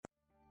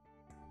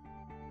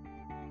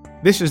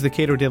This is the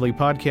Cato Daily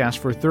Podcast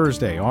for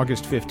Thursday,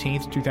 August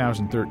 15th,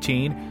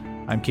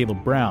 2013. I'm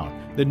Caleb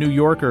Brown. The New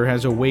Yorker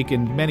has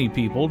awakened many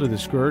people to the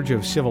scourge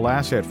of civil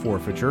asset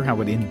forfeiture,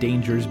 how it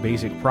endangers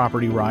basic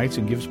property rights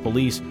and gives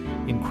police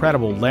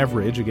incredible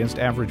leverage against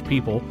average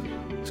people.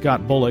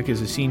 Scott Bullock is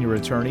a senior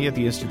attorney at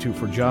the Institute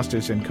for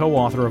Justice and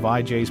co-author of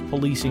IJ's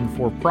Policing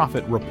for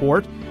Profit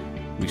report.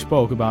 We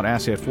spoke about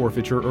asset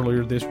forfeiture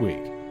earlier this week.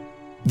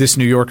 This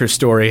New Yorker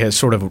story has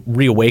sort of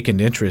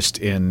reawakened interest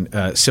in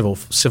civil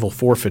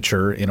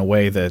forfeiture in a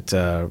way that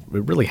it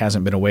really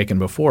hasn't been awakened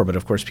before. But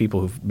of course,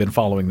 people who've been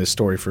following this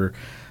story for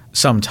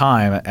some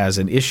time as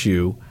an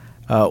issue,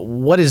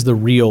 what is the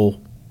real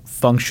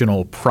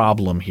functional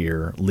problem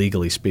here,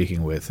 legally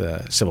speaking, with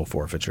civil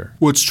forfeiture?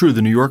 Well, it's true.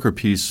 The New Yorker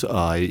piece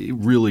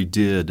really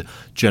did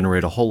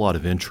generate a whole lot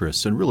of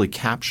interest and really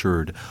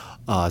captured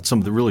some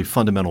of the really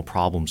fundamental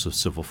problems of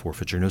civil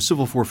forfeiture. You know,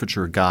 civil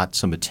forfeiture got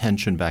some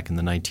attention back in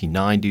the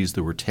 1990s.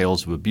 There were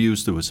tales of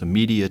abuse. There was some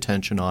media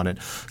attention on it.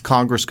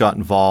 Congress got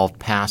involved,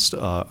 passed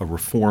a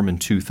reform in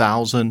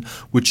 2000,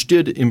 which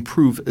did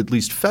improve at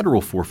least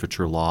federal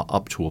forfeiture law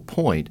up to a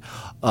point.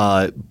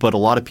 But a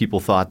lot of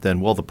people thought then,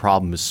 well, the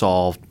problem is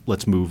solved.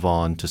 Let's move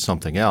on to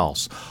something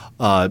else.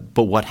 But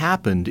what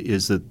happened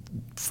is that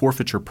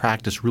forfeiture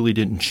practice really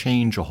didn't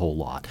change a whole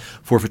lot.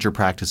 Forfeiture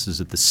practices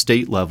at the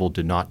state level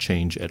did not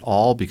change at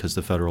all because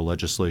the federal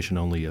legislation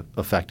only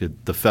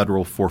affected the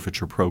federal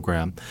forfeiture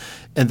program.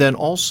 And then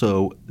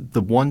also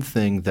the one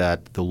thing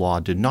that the law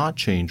did not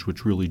change,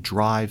 which really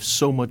drives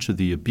so much of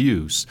the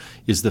abuse,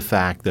 is the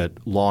fact that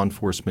law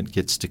enforcement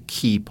gets to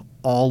keep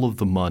all of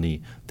the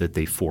money that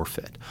they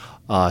forfeit.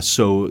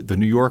 So the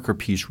New Yorker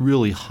piece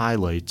really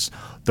highlights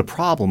the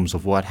problems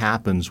of what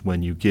happens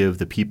when you give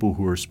the people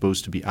who are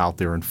supposed to be out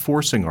there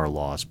enforcing our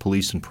laws,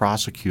 police and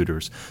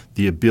prosecutors,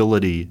 the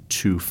ability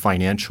to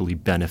financially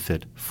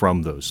benefit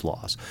from those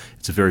laws.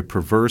 It's a very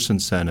perverse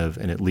incentive,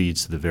 and it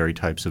leads to the very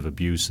types of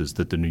abuses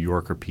that the New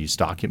Yorker piece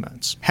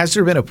documents. Has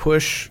there been a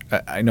push?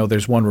 I know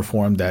there's one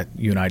reform that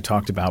you and I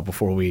talked about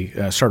before we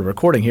started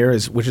recording here,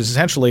 which is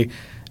essentially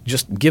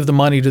just give the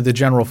money to the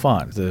general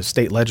fund, the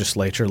state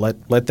legislature.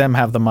 Let them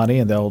have the money,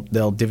 and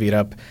they'll divvy it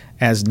up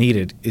as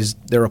needed. Is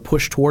there a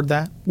push toward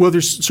that? Well,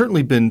 there's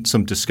certainly been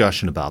some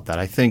discussion about that.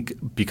 I think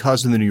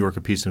because of the New Yorker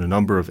piece and a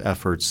number of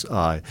efforts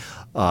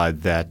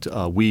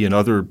that we and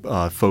other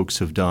folks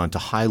have done to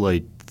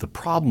highlight the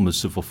problem of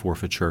civil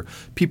forfeiture,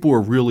 people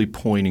are really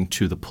pointing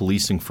to the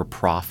policing for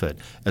profit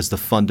as the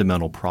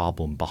fundamental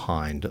problem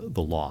behind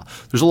the law.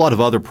 There's a lot of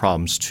other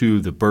problems too.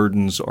 The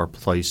burdens are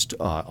placed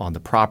on the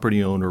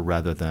property owner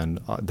rather than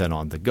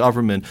on the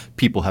government.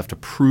 People have to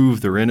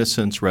prove their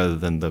innocence rather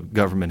than the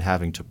government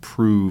having to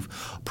prove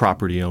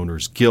property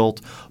owners' guilt.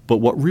 But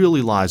what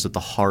really lies at the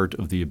heart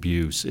of the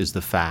abuse is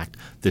the fact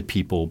that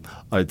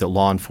that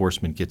law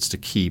enforcement gets to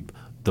keep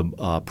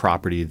the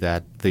property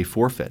that they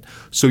forfeit.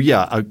 So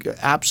yeah,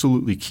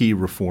 absolutely key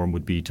reform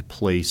would be to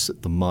place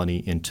the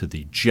money into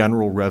the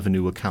general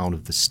revenue account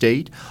of the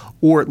state,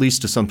 or at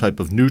least to some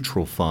type of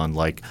neutral fund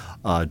like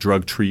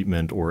drug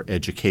treatment or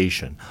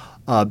education.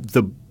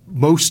 The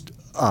most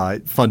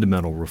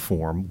fundamental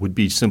reform would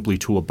be simply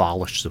to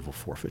abolish civil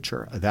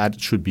forfeiture.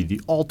 That should be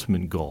the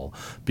ultimate goal,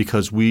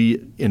 because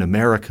we in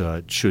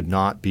America should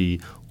not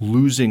be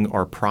losing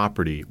our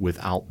property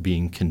without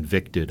being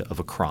convicted of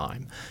a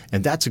crime.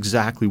 And that's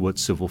exactly what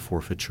civil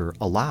forfeiture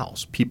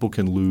allows. People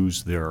can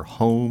lose their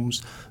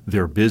homes,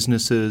 their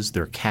businesses,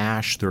 their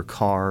cash, their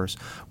cars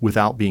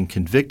without being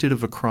convicted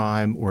of a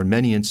crime, or in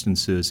many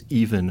instances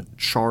even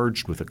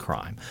charged with a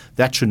crime.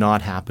 That should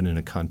not happen in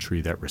a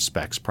country that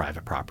respects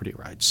private property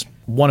rights.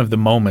 One of the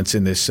moments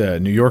in this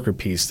New Yorker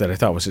piece that I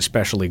thought was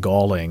especially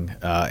galling,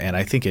 and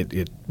I think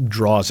it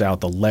draws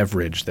out the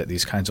leverage that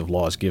these kinds of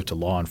laws give to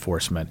law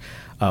enforcement,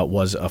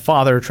 was a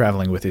father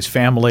traveling with his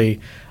family.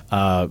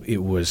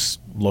 It was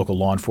local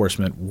law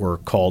enforcement were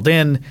called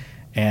in,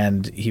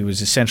 and he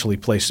was essentially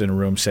placed in a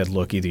room, said,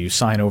 look, either you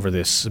sign over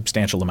this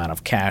substantial amount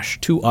of cash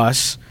to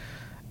us,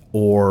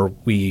 or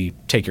we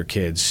take your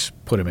kids,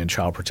 put them in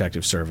child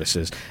protective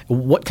services.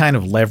 What kind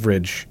of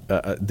leverage,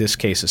 this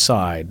case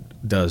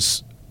aside,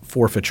 does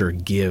forfeiture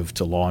give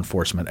to law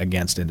enforcement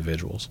against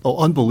individuals? Oh,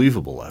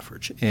 unbelievable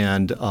leverage.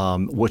 And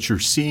what you're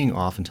seeing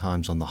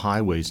oftentimes on the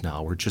highways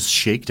now are just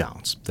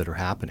shakedowns that are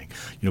happening.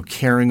 You know,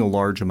 carrying a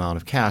large amount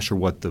of cash, or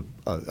what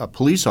a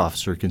police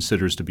officer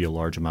considers to be a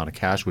large amount of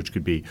cash, which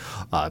could be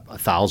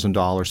 $1,000,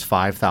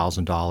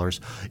 $5,000.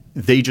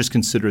 They just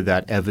consider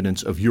that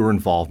evidence of your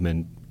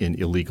involvement in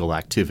illegal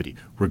activity,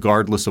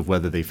 regardless of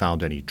whether they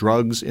found any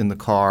drugs in the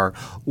car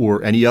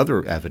or any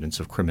other evidence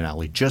of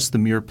criminality. Just the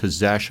mere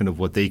possession of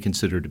what they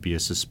consider to be a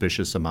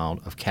suspicious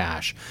amount of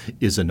cash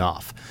is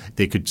enough.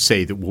 They could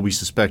say that, well, we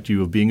suspect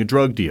you of being a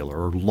drug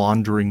dealer or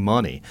laundering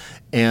money,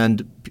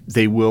 and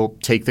they will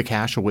take the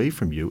cash away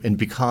from you. And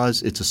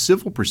because it's a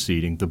civil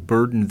proceeding, the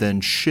burden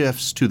then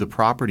shifts to the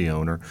property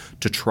owner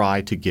to try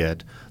to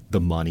get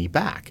the money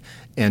back.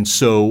 And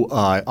so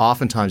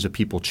oftentimes if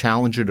people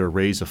challenge it or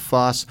raise a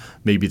fuss,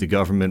 maybe the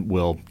government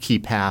will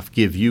keep half,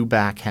 give you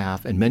back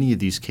half, and many of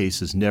these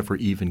cases never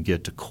even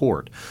get to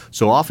court.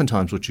 So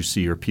oftentimes what you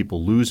see are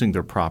people losing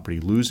their property,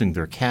 losing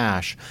their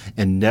cash,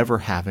 and never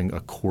having a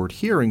court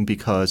hearing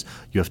because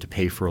you have to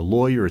pay for a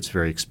lawyer. It's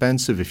very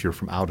expensive. If you're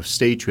from out of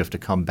state, you have to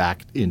come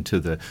back into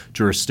the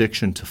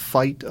jurisdiction to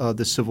fight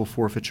the civil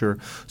forfeiture.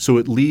 So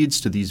it leads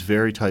to these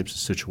very types of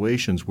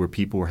situations where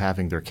people are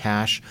having their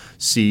cash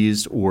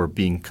seized or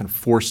being kind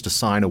of forced to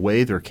sign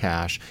away their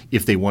cash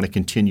if they want to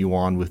continue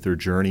on with their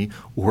journey,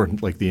 or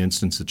like the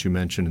instance that you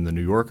mentioned in the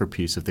New Yorker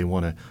piece, if they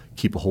want to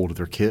keep a hold of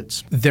their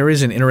kids. There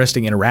is an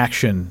interesting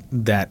interaction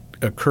that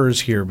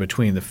occurs here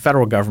between the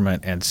federal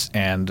government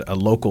and a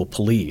local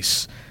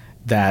police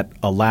that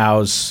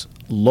allows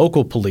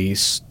local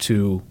police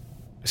to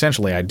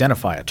essentially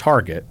identify a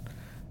target,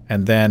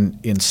 and then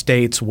in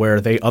states where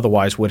they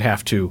otherwise would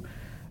have to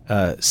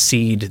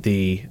cede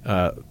the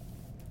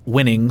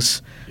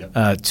winnings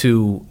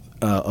to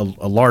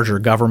a larger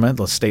government,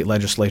 the state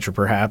legislature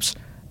perhaps,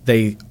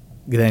 they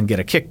then get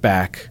a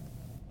kickback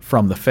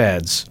from the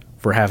feds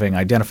for having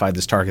identified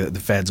this target that the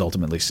feds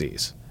ultimately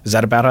seize. Is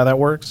that about how that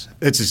works?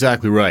 That's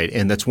exactly right.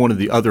 And that's one of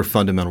the other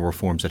fundamental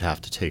reforms that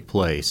have to take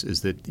place,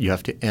 is that you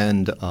have to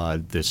end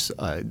this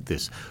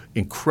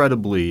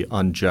incredibly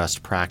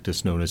unjust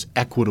practice known as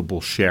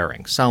equitable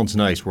sharing. Sounds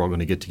nice, we're all going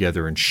to get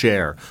together and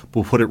share.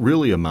 But what it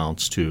really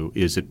amounts to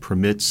is it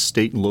permits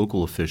state and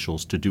local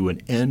officials to do an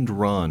end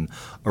run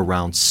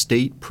around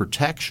state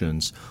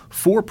protections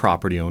for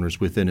property owners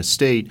within a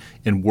state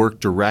and work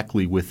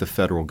directly with the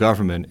federal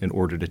government in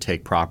order to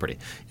take property.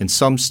 In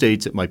some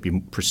states, it might be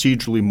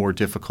procedurally more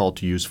difficult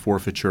to use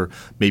forfeiture.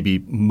 Maybe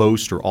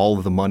most or all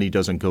of the money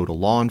doesn't go to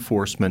law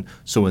enforcement.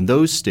 So in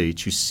those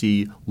states, you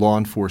see law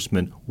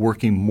enforcement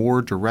working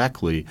more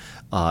directly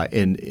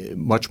and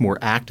much more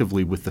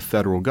actively with the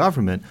federal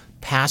government,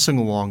 passing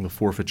along the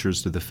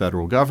forfeitures to the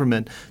federal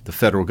government. The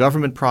federal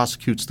government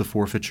prosecutes the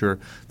forfeiture.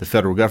 The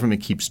federal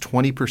government keeps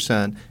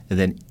 20%, and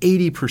then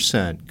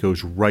 80%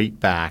 goes right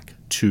back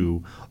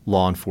to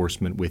law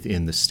enforcement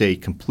within the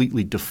state,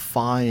 completely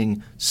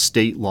defying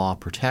state law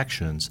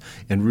protections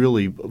and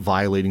really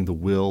violating the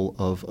will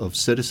of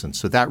citizens.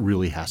 So that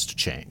really has to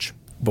change.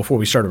 Before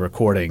we started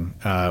recording,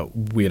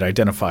 we had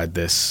identified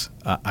this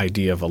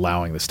idea of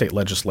allowing the state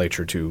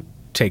legislature to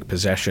take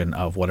possession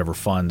of whatever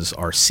funds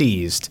are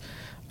seized.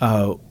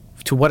 To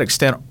what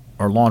extent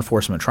are law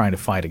enforcement trying to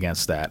fight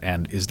against that?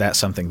 And is that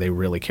something they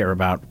really care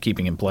about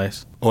keeping in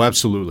place? Oh,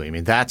 absolutely. I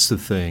mean, that's the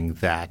thing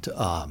that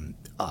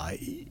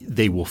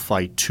they will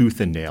fight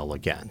tooth and nail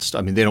against.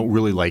 I mean, they don't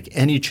really like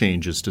any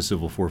changes to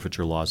civil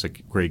forfeiture laws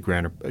that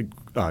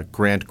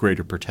grant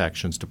greater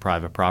protections to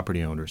private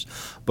property owners.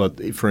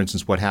 But, for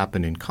instance, what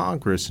happened in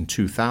Congress in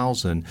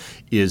 2000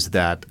 is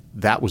that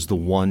was the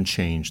one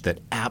change that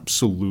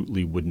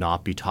absolutely would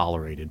not be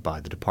tolerated by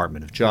the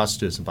Department of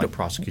Justice and by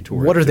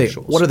prosecutorial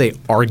officials. What are they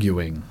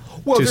arguing?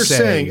 Well,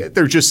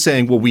 they're just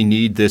saying, well, we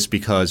need this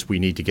because we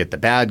need to get the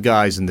bad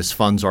guys, and this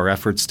funds our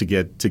efforts to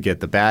get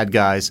the bad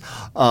guys.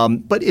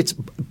 But it's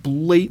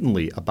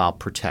blatantly about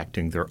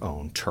protecting their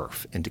own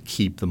turf and to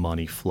keep the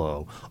money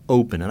flow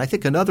open. And I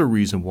think another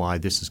reason why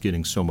this is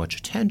getting so much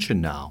attention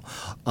now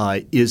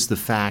is the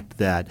fact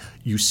that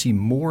you see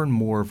more and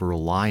more of a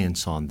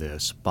reliance on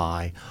this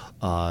by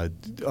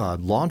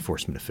law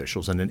enforcement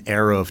officials. In an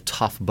era of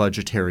tough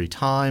budgetary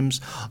times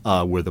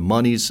where the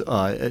monies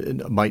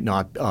might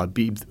not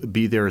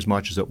be there as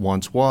much as it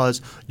once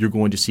was, you're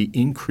going to see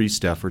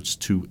increased efforts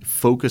to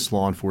focus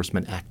law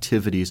enforcement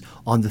activities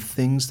on the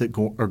things that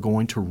are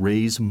going to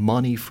raise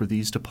money for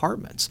these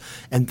departments.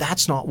 And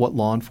that's not what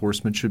law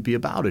enforcement should be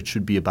about. It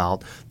should be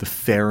about the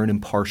fair and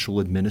impartial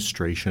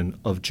administration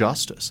of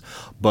justice.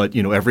 But,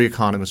 every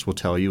economist will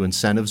tell you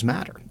incentives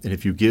matter. And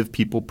if you give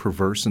people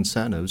perverse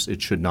incentives,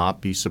 it should not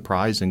be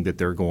surprising that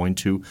they're going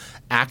to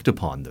act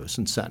upon those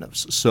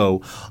incentives.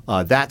 So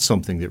that's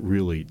something that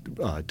really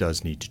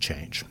does need to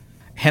change.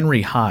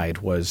 Henry Hyde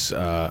was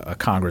a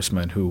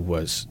congressman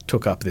who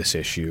took up this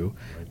issue,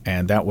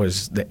 and that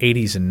was the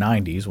 80s and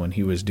 90s when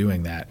he was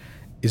doing that.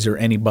 Is there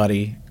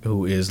anybody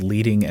who is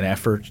leading an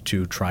effort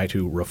to try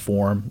to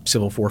reform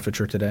civil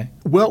forfeiture today?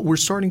 Well, we're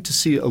starting to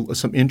see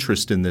some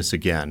interest in this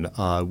again.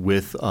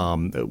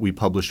 We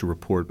published a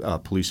report,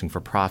 Policing for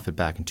Profit,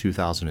 back in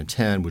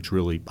 2010, which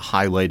really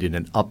highlighted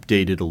and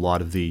updated a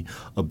lot of the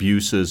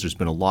abuses. There's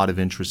been a lot of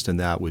interest in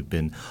that.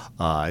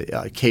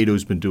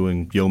 Cato's been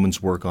doing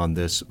yeoman's work on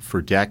this for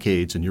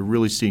decades, and you're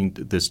really seeing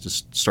this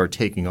just start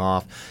taking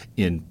off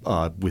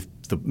with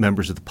the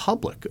members of the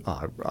public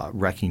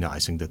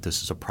recognizing that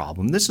this is a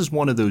problem. This is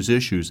one of those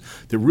issues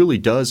that really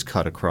does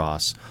cut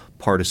across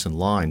partisan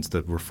lines.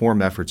 The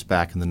reform efforts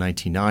back in the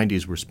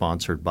 1990s were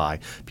sponsored by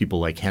people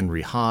like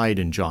Henry Hyde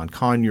and John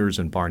Conyers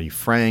and Barney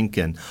Frank,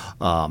 and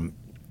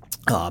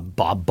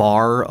Bob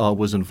Barr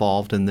was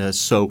involved in this.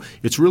 So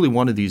it's really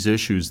one of these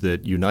issues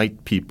that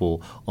unite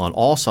people on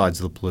all sides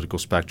of the political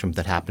spectrum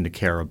that happen to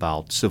care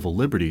about civil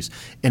liberties.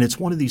 And it's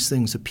one of these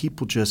things that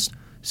people just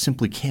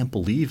simply can't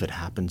believe it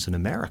happens in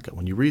America.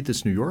 When you read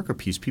this New Yorker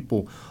piece,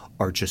 people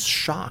are just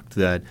shocked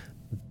that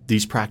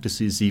these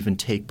practices even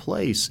take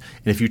place.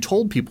 And if you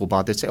told people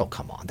about this, they'd say, oh,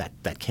 come on,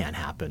 that can't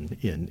happen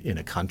in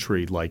a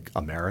country like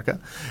America.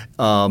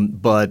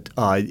 But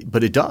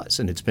it does,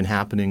 and it's been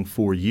happening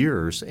for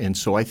years. And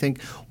so I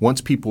think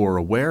once people are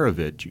aware of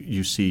it,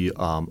 you see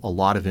a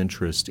lot of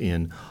interest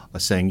in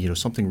saying,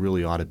 something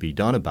really ought to be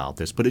done about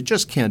this. But it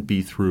just can't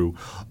be through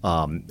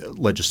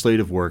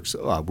legislative works.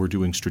 We're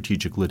doing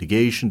strategic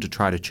litigation to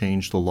try to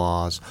change the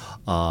laws.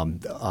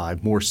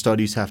 More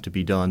studies have to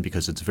be done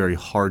because it's very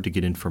hard to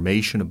get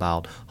information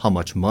about how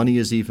much money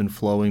is even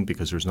flowing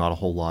because there's not a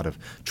whole lot of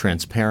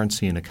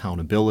transparency and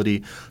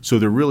accountability. So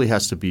there really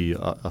has to be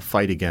a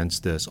fight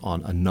against this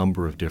on a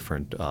number of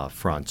different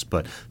fronts.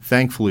 But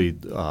thankfully,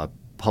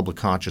 public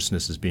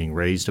consciousness is being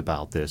raised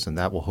about this, and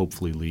that will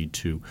hopefully lead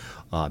to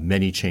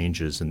many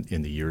changes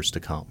in the years to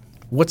come.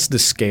 What's the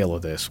scale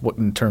of this? What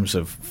in terms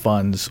of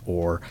funds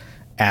or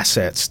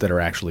assets that are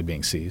actually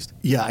being seized?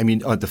 Yeah, I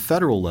mean, at the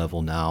federal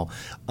level now,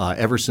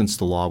 ever since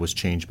the law was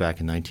changed back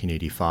in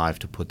 1985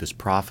 to put this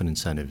profit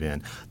incentive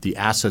in, the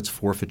Assets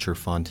Forfeiture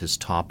Fund has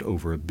topped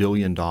over $1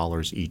 billion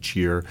each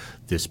year.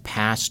 This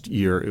past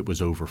year, it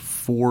was over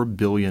 $4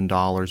 billion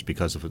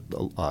because of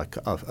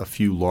a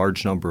few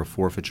large number of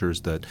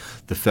forfeitures that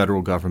the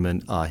federal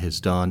government has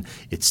done.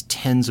 It's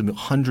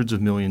hundreds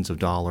of millions of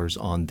dollars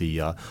on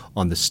the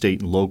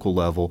state and local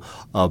level,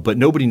 but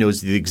nobody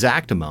knows the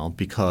exact amount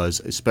because,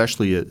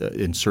 especially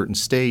in certain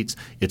states,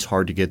 it's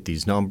hard to get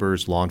these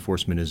numbers. Law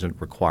enforcement isn't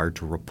required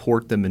to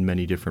report them in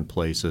many different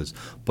places,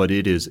 but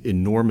it is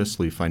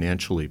enormously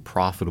financially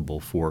profitable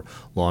for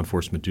law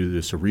enforcement to do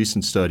this. A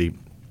recent study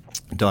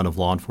done of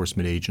law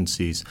enforcement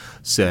agencies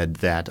said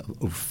that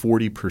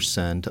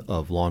 40%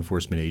 of law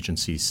enforcement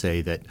agencies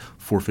say that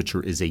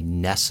forfeiture is a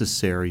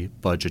necessary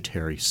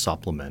budgetary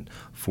supplement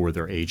for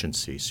their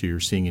agency. So you're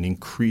seeing an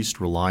increased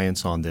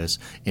reliance on this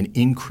and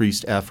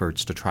increased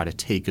efforts to try to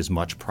take as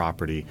much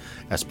property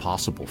as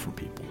possible from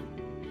people.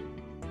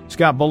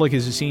 Scott Bullock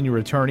is a senior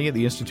attorney at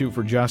the Institute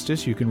for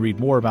Justice. You can read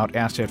more about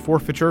asset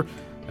forfeiture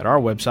at our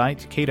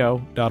website,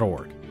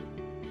 cato.org.